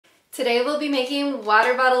Today we'll be making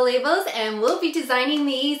water bottle labels and we'll be designing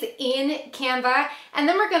these in Canva, and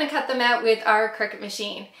then we're going to cut them out with our Cricut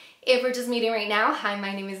machine. If we're just meeting right now, hi,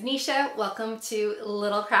 my name is Nisha. Welcome to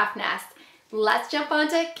Little Craft Nest. Let's jump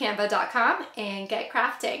onto canva.com and get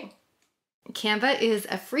crafting. Canva is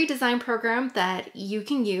a free design program that you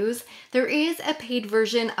can use. There is a paid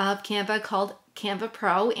version of Canva called Canva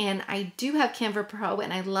Pro, and I do have Canva Pro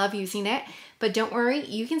and I love using it, but don't worry,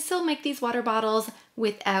 you can still make these water bottles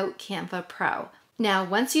without Canva Pro. Now,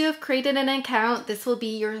 once you have created an account, this will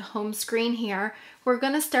be your home screen here. We're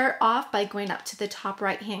going to start off by going up to the top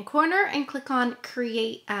right hand corner and click on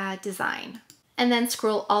Create a Design, and then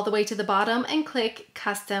scroll all the way to the bottom and click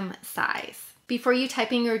Custom Size. Before you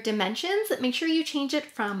type in your dimensions, make sure you change it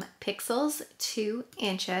from pixels to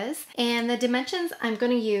inches. And the dimensions I'm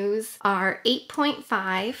going to use are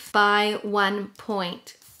 8.5 by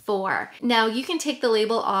 1.4. Now you can take the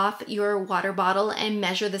label off your water bottle and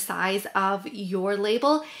measure the size of your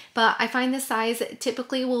label, but I find this size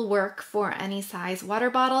typically will work for any size water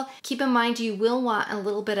bottle. Keep in mind you will want a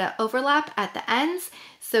little bit of overlap at the ends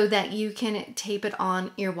so that you can tape it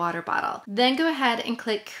on your water bottle. Then go ahead and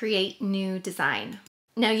click Create New Design.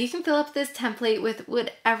 Now you can fill up this template with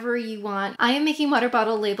whatever you want. I am making water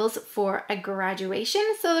bottle labels for a graduation,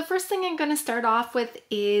 so the first thing I'm going to start off with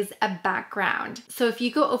is a background. So if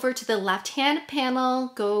you go over to the left-hand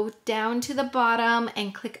panel, go down to the bottom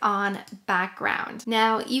and click on background.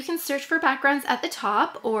 Now you can search for backgrounds at the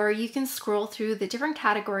top, or you can scroll through the different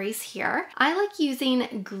categories here. I like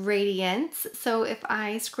using gradients, so if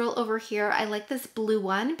I scroll over here, I like this blue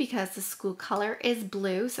one because the school color is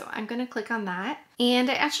blue, so I'm going to click on that.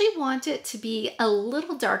 And I actually want it to be a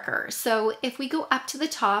little darker. So if we go up to the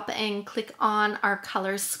top and click on our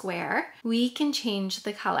color square, we can change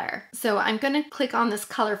the color. So I'm going to click on this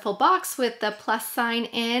colorful box with the plus sign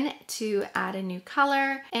in to add a new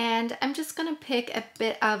color. And I'm just going to pick a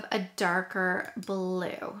bit of a darker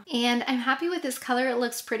blue. And I'm happy with this color. It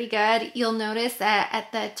looks pretty good. You'll notice that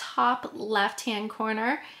at the top left-hand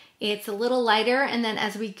corner, it's a little lighter, and then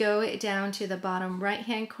as we go down to the bottom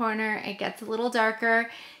right-hand corner, it gets a little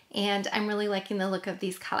darker, and I'm really liking the look of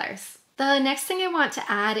these colors. The next thing I want to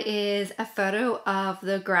add is a photo of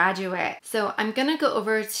the graduate. So I'm gonna go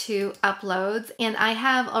over to uploads, and I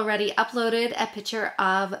have already uploaded a picture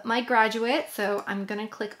of my graduate. So I'm gonna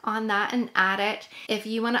click on that and add it. If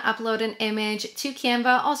you wanna upload an image to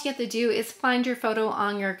Canva, all you have to do is find your photo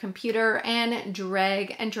on your computer and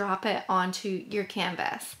drag and drop it onto your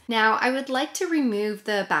canvas. Now I would like to remove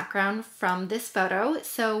the background from this photo.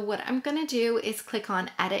 So what I'm gonna do is click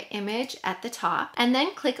on Edit Image at the top, and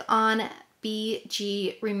then click on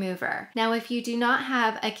BG Remover. Now, if you do not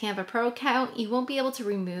have a Canva Pro account, you won't be able to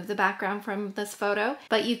remove the background from this photo,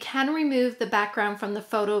 but you can remove the background from the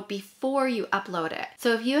photo before you upload it.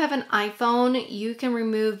 So if you have an iPhone, you can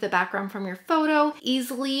remove the background from your photo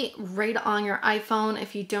easily right on your iPhone.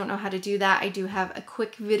 If you don't know how to do that, I do have a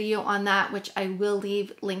quick video on that, which I will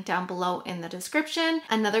leave linked down below in the description.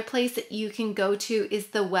 Another place that you can go to is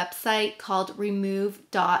the website called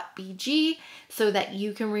remove.bg, so that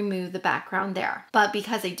you can remove the background there. But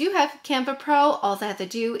because I do have Canva Pro, all I have to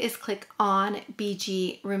do is click on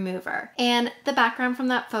BG Remover. And the background from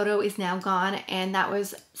that photo is now gone, and that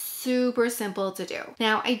was super simple to do.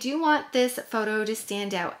 Now, I do want this photo to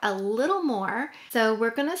stand out a little more, so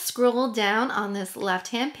we're gonna scroll down on this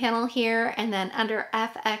left-hand panel here, and then under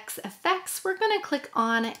FX Effects, we're gonna click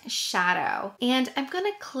on Shadow. And I'm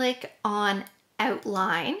gonna click on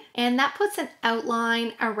Outline, and that puts an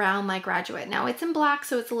outline around my graduate. Now it's in black,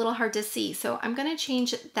 so it's a little hard to see, so I'm going to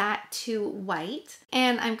change that to white,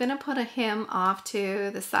 and I'm going to put him off to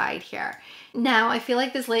the side here. Now I feel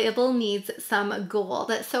like this label needs some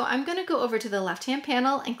gold, so I'm going to go over to the left hand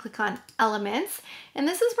panel and click on Elements, and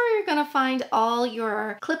this is where you're going to find all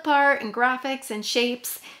your clip art and graphics and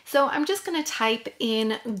shapes. So I'm just going to type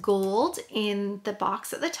in gold in the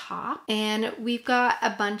box at the top, and we've got a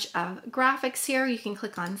bunch of graphics here. You can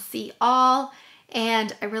click on See All,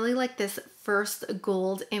 and I really like this first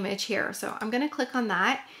gold image here, so I'm going to click on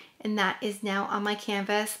that, and that is now on my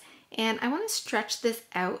canvas. And I want to stretch this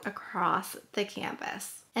out across the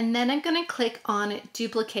canvas. And then I'm going to click on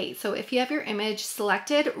Duplicate. So if you have your image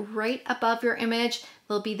selected, right above your image,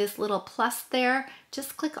 there'll be this little plus there.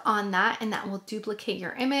 Just click on that and that will duplicate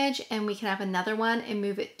your image, and we can have another one and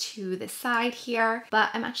move it to the side here.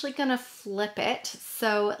 But I'm actually going to flip it.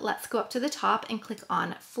 So let's go up to the top and click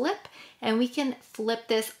on Flip, and we can flip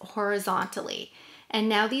this horizontally. And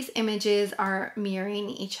now these images are mirroring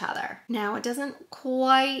each other. Now it doesn't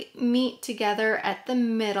quite meet together at the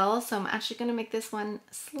middle, so I'm actually gonna make this one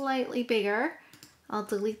slightly bigger. I'll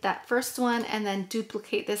delete that first one and then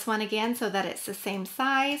duplicate this one again so that it's the same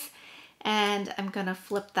size. And I'm gonna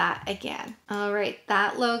flip that again. All right,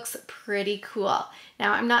 that looks pretty cool.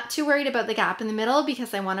 Now I'm not too worried about the gap in the middle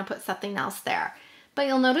because I wanna put something else there. But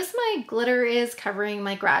you'll notice my glitter is covering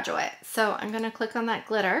my graduate. So I'm gonna click on that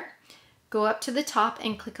glitter, go up to the top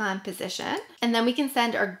and click on position. And then we can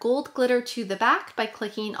send our gold glitter to the back by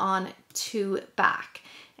clicking on to back.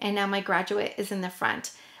 And now my graduate is in the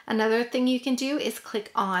front. Another thing you can do is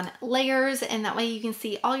click on layers, and that way you can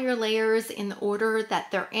see all your layers in the order that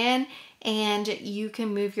they're in, and you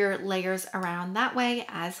can move your layers around that way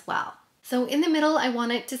as well. So in the middle, I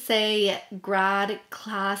want it to say grad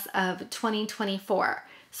class of 2024.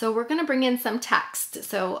 So we're gonna bring in some text.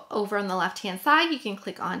 So over on the left-hand side, you can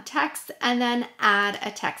click on text and then add a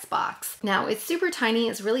text box. Now it's super tiny,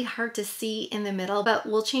 it's really hard to see in the middle, but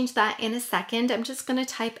we'll change that in a second. I'm just gonna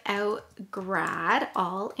type out grad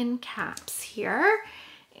all in caps here.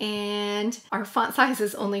 And our font size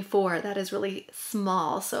is only 4. That is really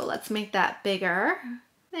small. So let's make that bigger.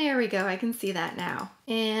 There we go, I can see that now.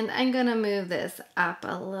 And I'm gonna move this up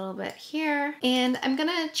a little bit here. And I'm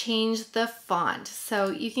gonna change the font.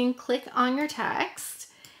 So you can click on your text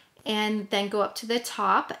and then go up to the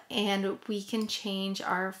top and we can change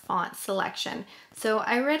our font selection. So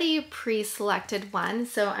I already pre-selected one,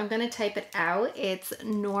 so I'm gonna type it out. It's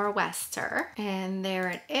Norwester, and there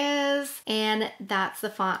it is. And that's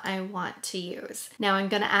the font I want to use. Now I'm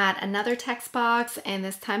gonna add another text box, and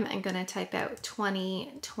this time I'm gonna type out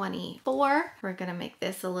 2024. We're gonna make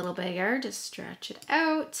this a little bigger, just stretch it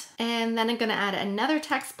out. And then I'm gonna add another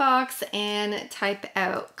text box and type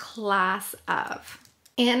out class of.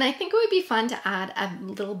 And I think it would be fun to add a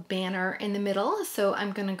little banner in the middle. So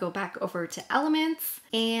I'm gonna go back over to elements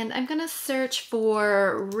and I'm gonna search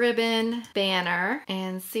for ribbon banner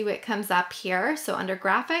and see what comes up here. So under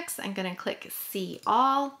graphics, I'm gonna click see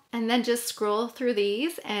all and then just scroll through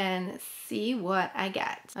these and see what I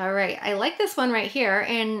get. All right, I like this one right here,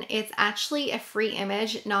 and it's actually a free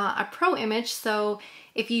image, not a pro image. So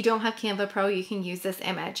if you don't have Canva Pro, you can use this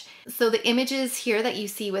image. So the images here that you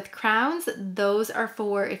see with crowns, those are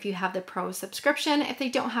for if you have the Pro subscription. If they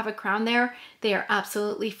don't have a crown there, they are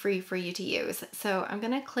absolutely free for you to use. So I'm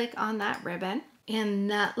gonna click on that ribbon,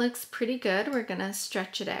 and that looks pretty good. We're gonna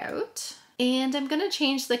stretch it out. And I'm gonna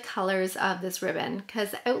change the colors of this ribbon because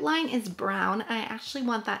the outline is brown. I actually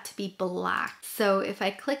want that to be black. So if I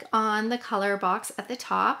click on the color box at the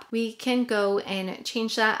top, we can go and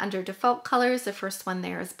change that under default colors. The first one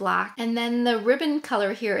there is black. And then the ribbon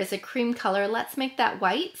color here is a cream color. Let's make that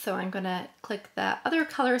white. So I'm gonna click the other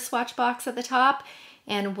color swatch box at the top,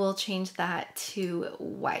 and we'll change that to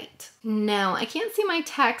white. Now I can't see my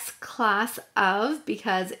text class of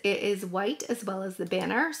because it is white as well as the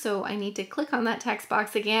banner. So I need to click on that text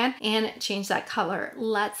box again and change that color.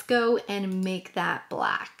 Let's go and make that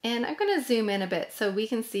black. And I'm gonna zoom in a bit so we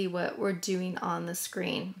can see what we're doing on the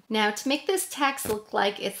screen. Now to make this text look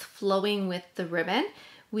like it's flowing with the ribbon,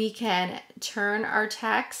 we can turn our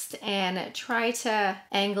text and try to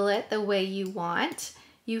angle it the way you want.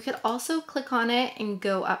 You could also click on it and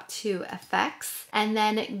go up to effects and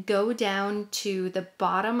then go down to the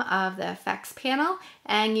bottom of the effects panel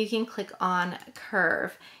and you can click on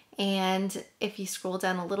curve. And if you scroll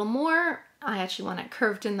down a little more, I actually want it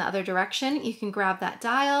curved in the other direction. You can grab that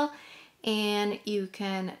dial and you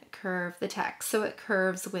can curve the text so it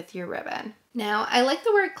curves with your ribbon. Now I like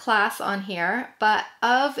the word class on here, but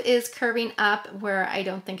of is curving up where I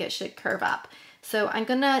don't think it should curve up. So I'm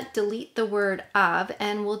gonna delete the word of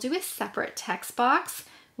and we'll do a separate text box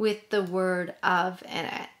with the word of in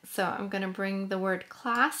it. So I'm gonna bring the word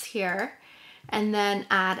class here and then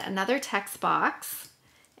add another text box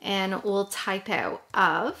and we'll type out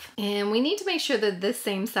of. And we need to make sure that this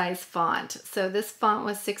same size font. So this font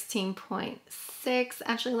was 16.6.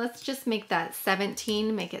 Actually, let's just make that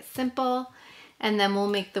 17, make it simple. And then we'll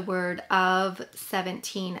make the word of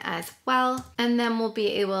 17 as well. And then we'll be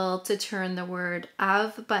able to turn the word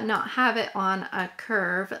of, but not have it on a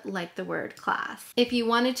curve like the word class. If you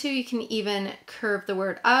wanted to, you can even curve the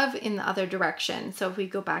word of in the other direction. So if we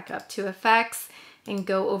go back up to effects and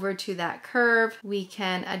go over to that curve, we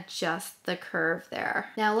can adjust the curve there.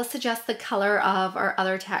 Now let's adjust the color of our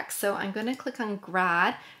other text. So I'm gonna click on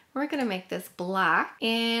grad. We're gonna make this black,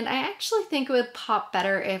 and I actually think it would pop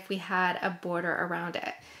better if we had a border around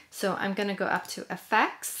it. So I'm gonna go up to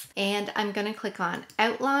effects and I'm gonna click on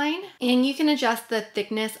outline, and you can adjust the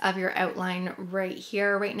thickness of your outline right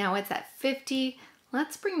here. Right now it's at 50.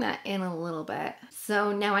 Let's bring that in a little bit.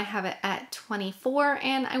 So now I have it at 24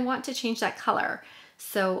 and I want to change that color.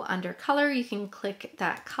 So under color, you can click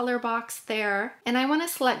that color box there. And I want to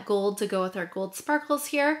select gold to go with our gold sparkles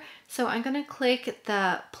here. So I'm going to click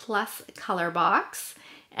the plus color box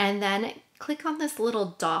and then click on this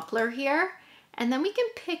little Doppler here. And then we can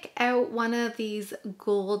pick out one of these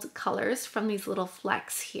gold colors from these little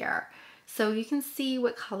flecks here. So you can see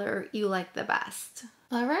what color you like the best.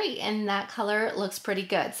 All right, and that color looks pretty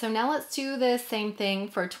good. So now let's do the same thing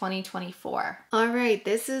for 2024. All right,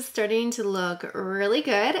 this is starting to look really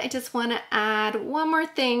good. I just want to add one more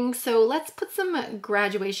thing. So let's put some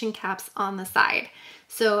graduation caps on the side.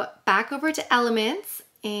 So back over to Elements,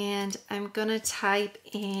 and I'm gonna type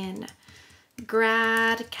in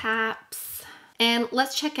grad caps. And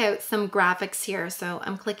let's check out some graphics here. So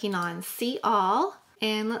I'm clicking on See All.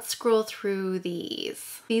 And let's scroll through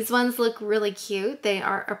these. These ones look really cute. They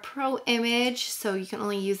are a pro image, so you can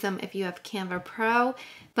only use them if you have Canva Pro.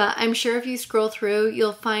 But I'm sure if you scroll through,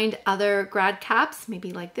 you'll find other grad caps,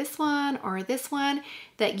 maybe like this one or this one,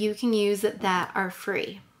 that you can use that are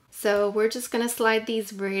free. So we're just gonna slide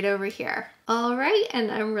these right over here. All right, and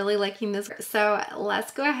I'm really liking this. So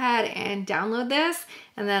let's go ahead and download this,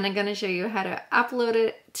 and then I'm gonna show you how to upload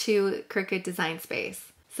it to Cricut Design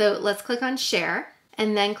Space. So let's click on Share.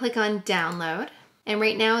 And then click on Download. And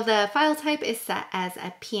right now the file type is set as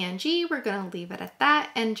a PNG. We're gonna leave it at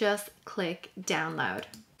that and just click Download.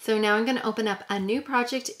 So now I'm gonna open up a new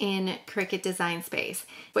project in Cricut Design Space.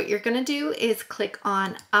 What you're gonna do is click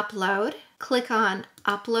on Upload, click on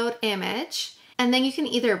Upload Image, and then you can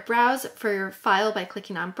either browse for your file by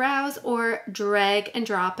clicking on Browse or drag and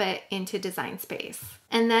drop it into Design Space.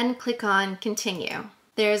 And then click on Continue.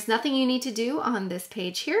 There's nothing you need to do on this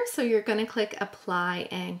page here, so you're gonna click Apply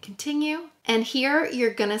and Continue. And here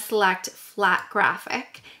you're gonna select Flat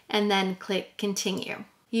Graphic and then click Continue.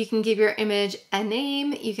 You can give your image a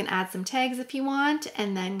name, you can add some tags if you want,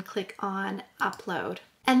 and then click on Upload.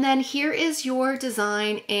 And then here is your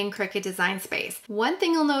design in Cricut Design Space. One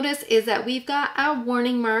thing you'll notice is that we've got a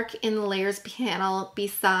warning mark in the Layers panel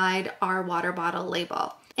beside our water bottle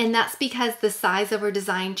label. And that's because the size of our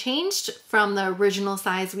design changed from the original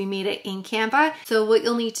size we made it in Canva. So what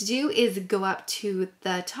you'll need to do is go up to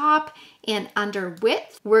the top and under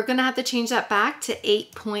width, we're gonna have to change that back to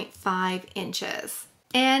 8.5 inches.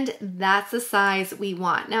 And that's the size we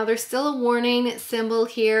want. Now there's still a warning symbol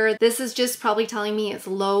here. This is just probably telling me it's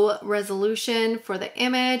low resolution for the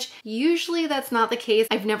image. Usually that's not the case.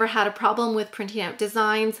 I've never had a problem with printing out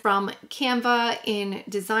designs from Canva in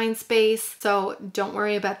Design Space, so don't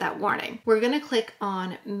worry about that warning. We're gonna click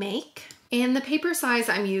on Make. And the paper size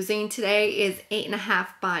I'm using today is 8.5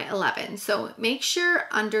 by 11. So make sure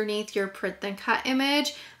underneath your print and cut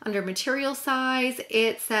image, under material size,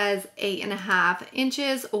 it says 8.5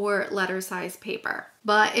 inches or letter size paper.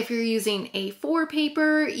 But if you're using A4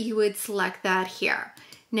 paper, you would select that here.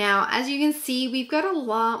 Now, as you can see, we've got a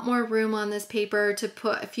lot more room on this paper to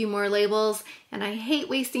put a few more labels, and I hate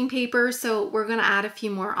wasting paper, so we're gonna add a few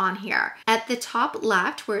more on here. At the top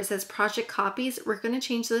left, where it says project copies, we're gonna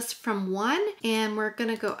change this from 1, and we're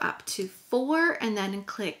gonna go up to 4, and then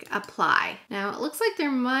click apply. Now, it looks like there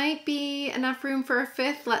might be enough room for a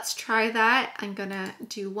 5th. Let's try that. I'm gonna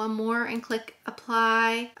do one more and click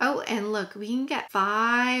apply. Oh, and look, we can get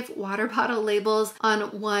 5 water bottle labels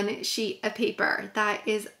on one sheet of paper. That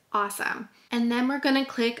is awesome. And then we're gonna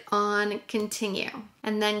click on continue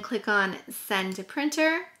and then click on send to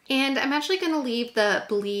printer. And I'm actually gonna leave the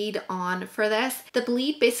bleed on for this. The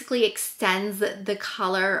bleed basically extends the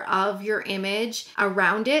color of your image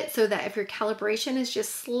around it so that if your calibration is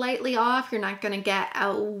just slightly off, you're not gonna get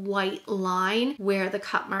a white line where the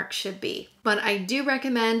cut mark should be. But I do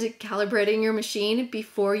recommend calibrating your machine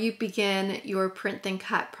before you begin your print and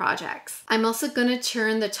cut projects. I'm also gonna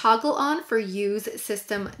turn the toggle on for use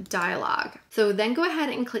system dialog. So then go ahead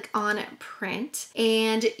and click on print,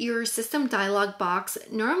 and your system dialog box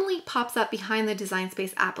normally pops up behind the Design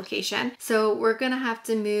Space application. So we're gonna have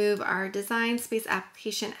to move our Design Space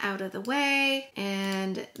application out of the way,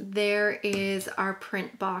 and there is our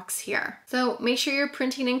print box here. So make sure you're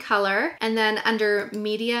printing in color, and then under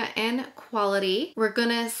media and quality, we're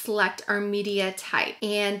gonna select our media type.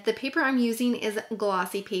 And the paper I'm using is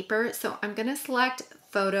glossy paper, so I'm gonna select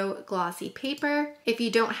photo glossy paper. If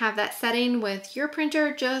you don't have that setting with your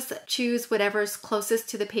printer, just choose whatever's closest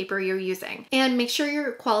to the paper you're using. And make sure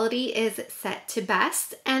your quality is set to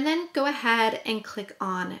best, and then go ahead and click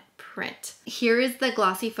on print. Here is the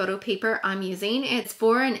glossy photo paper I'm using. It's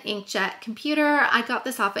for an inkjet computer. I got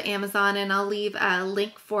this off of Amazon and I'll leave a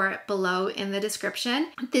link for it below in the description.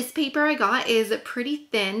 This paper I got is pretty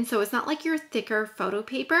thin, so it's not like your thicker photo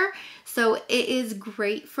paper. So it is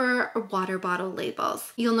great for water bottle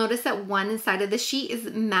labels. You'll notice that one side of the sheet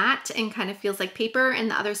is matte and kind of feels like paper and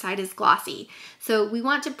the other side is glossy. So we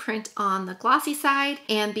want to print on the glossy side,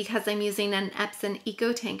 and because I'm using an Epson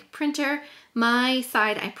EcoTank printer, my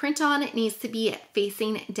side I print on needs to be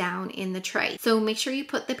facing down in the tray. So make sure you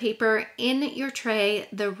put the paper in your tray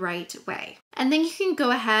the right way. And then you can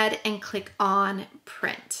go ahead and click on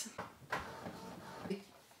print.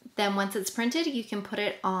 Then once it's printed, you can put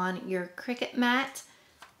it on your Cricut mat.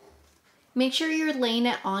 Make sure you're laying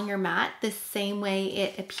it on your mat the same way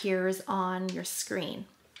it appears on your screen.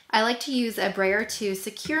 I like to use a brayer to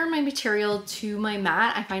secure my material to my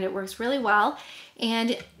mat. I find it works really well.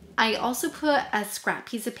 And I also put a scrap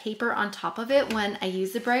piece of paper on top of it when I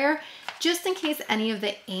use the brayer, just in case any of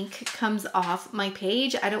the ink comes off my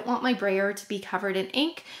page. I don't want my brayer to be covered in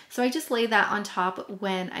ink, so I just lay that on top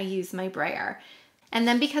when I use my brayer. And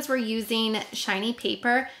then because we're using shiny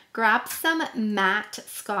paper, grab some matte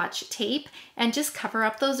Scotch tape and just cover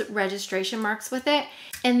up those registration marks with it.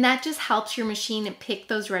 And that just helps your machine pick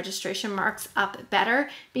those registration marks up better,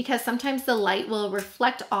 because sometimes the light will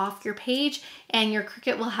reflect off your page and your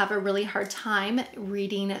Cricut will have a really hard time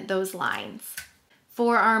reading those lines.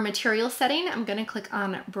 For our material setting, I'm gonna click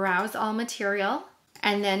on Browse All Material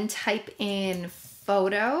and then type in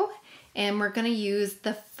Photo. And we're gonna use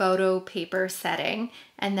the photo paper setting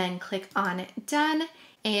and then click on Done,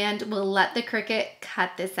 and we'll let the Cricut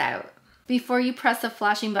cut this out. Before you press the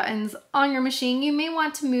flashing buttons on your machine, you may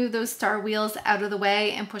want to move those star wheels out of the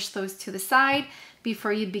way and push those to the side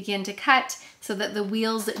before you begin to cut, so that the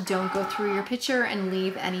wheels don't go through your picture and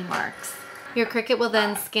leave any marks. Your Cricut will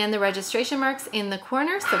then scan the registration marks in the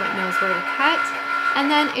corner so it knows where to cut,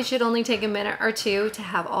 and then it should only take a minute or two to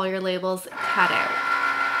have all your labels cut out.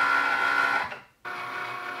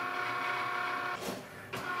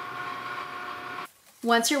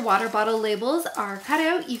 Once your water bottle labels are cut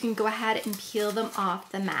out, you can go ahead and peel them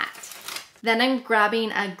off the mat. Then I'm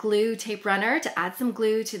grabbing a glue tape runner to add some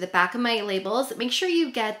glue to the back of my labels. Make sure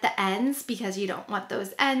you get the ends because you don't want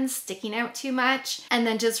those ends sticking out too much. And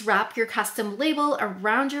then just wrap your custom label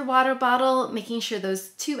around your water bottle, making sure those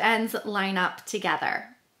two ends line up together.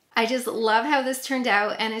 I just love how this turned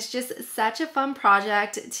out, and it's just such a fun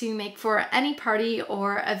project to make for any party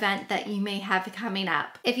or event that you may have coming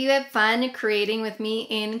up. If you have fun creating with me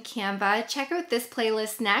in Canva, check out this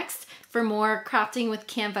playlist next for more crafting with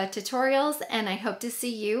Canva tutorials, and I hope to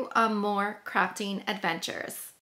see you on more crafting adventures.